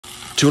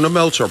Tuna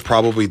melts are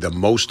probably the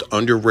most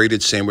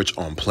underrated sandwich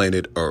on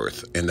planet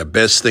Earth. And the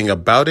best thing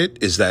about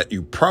it is that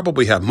you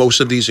probably have most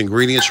of these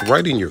ingredients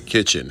right in your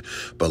kitchen.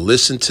 But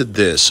listen to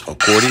this.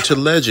 According to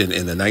legend,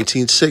 in the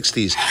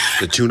 1960s,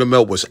 the tuna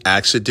melt was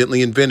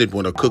accidentally invented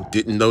when a cook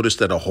didn't notice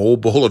that a whole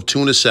bowl of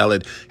tuna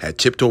salad had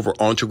tipped over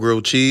onto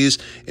grilled cheese.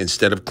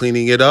 Instead of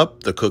cleaning it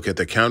up, the cook at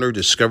the counter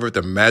discovered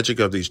the magic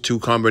of these two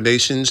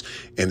combinations,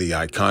 and the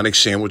iconic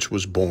sandwich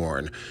was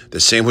born. The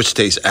sandwich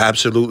tastes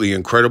absolutely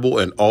incredible,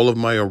 and all of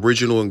my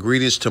original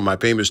ingredients to my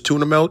famous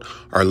tuna melt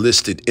are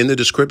listed in the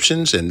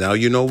descriptions, and now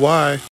you know why.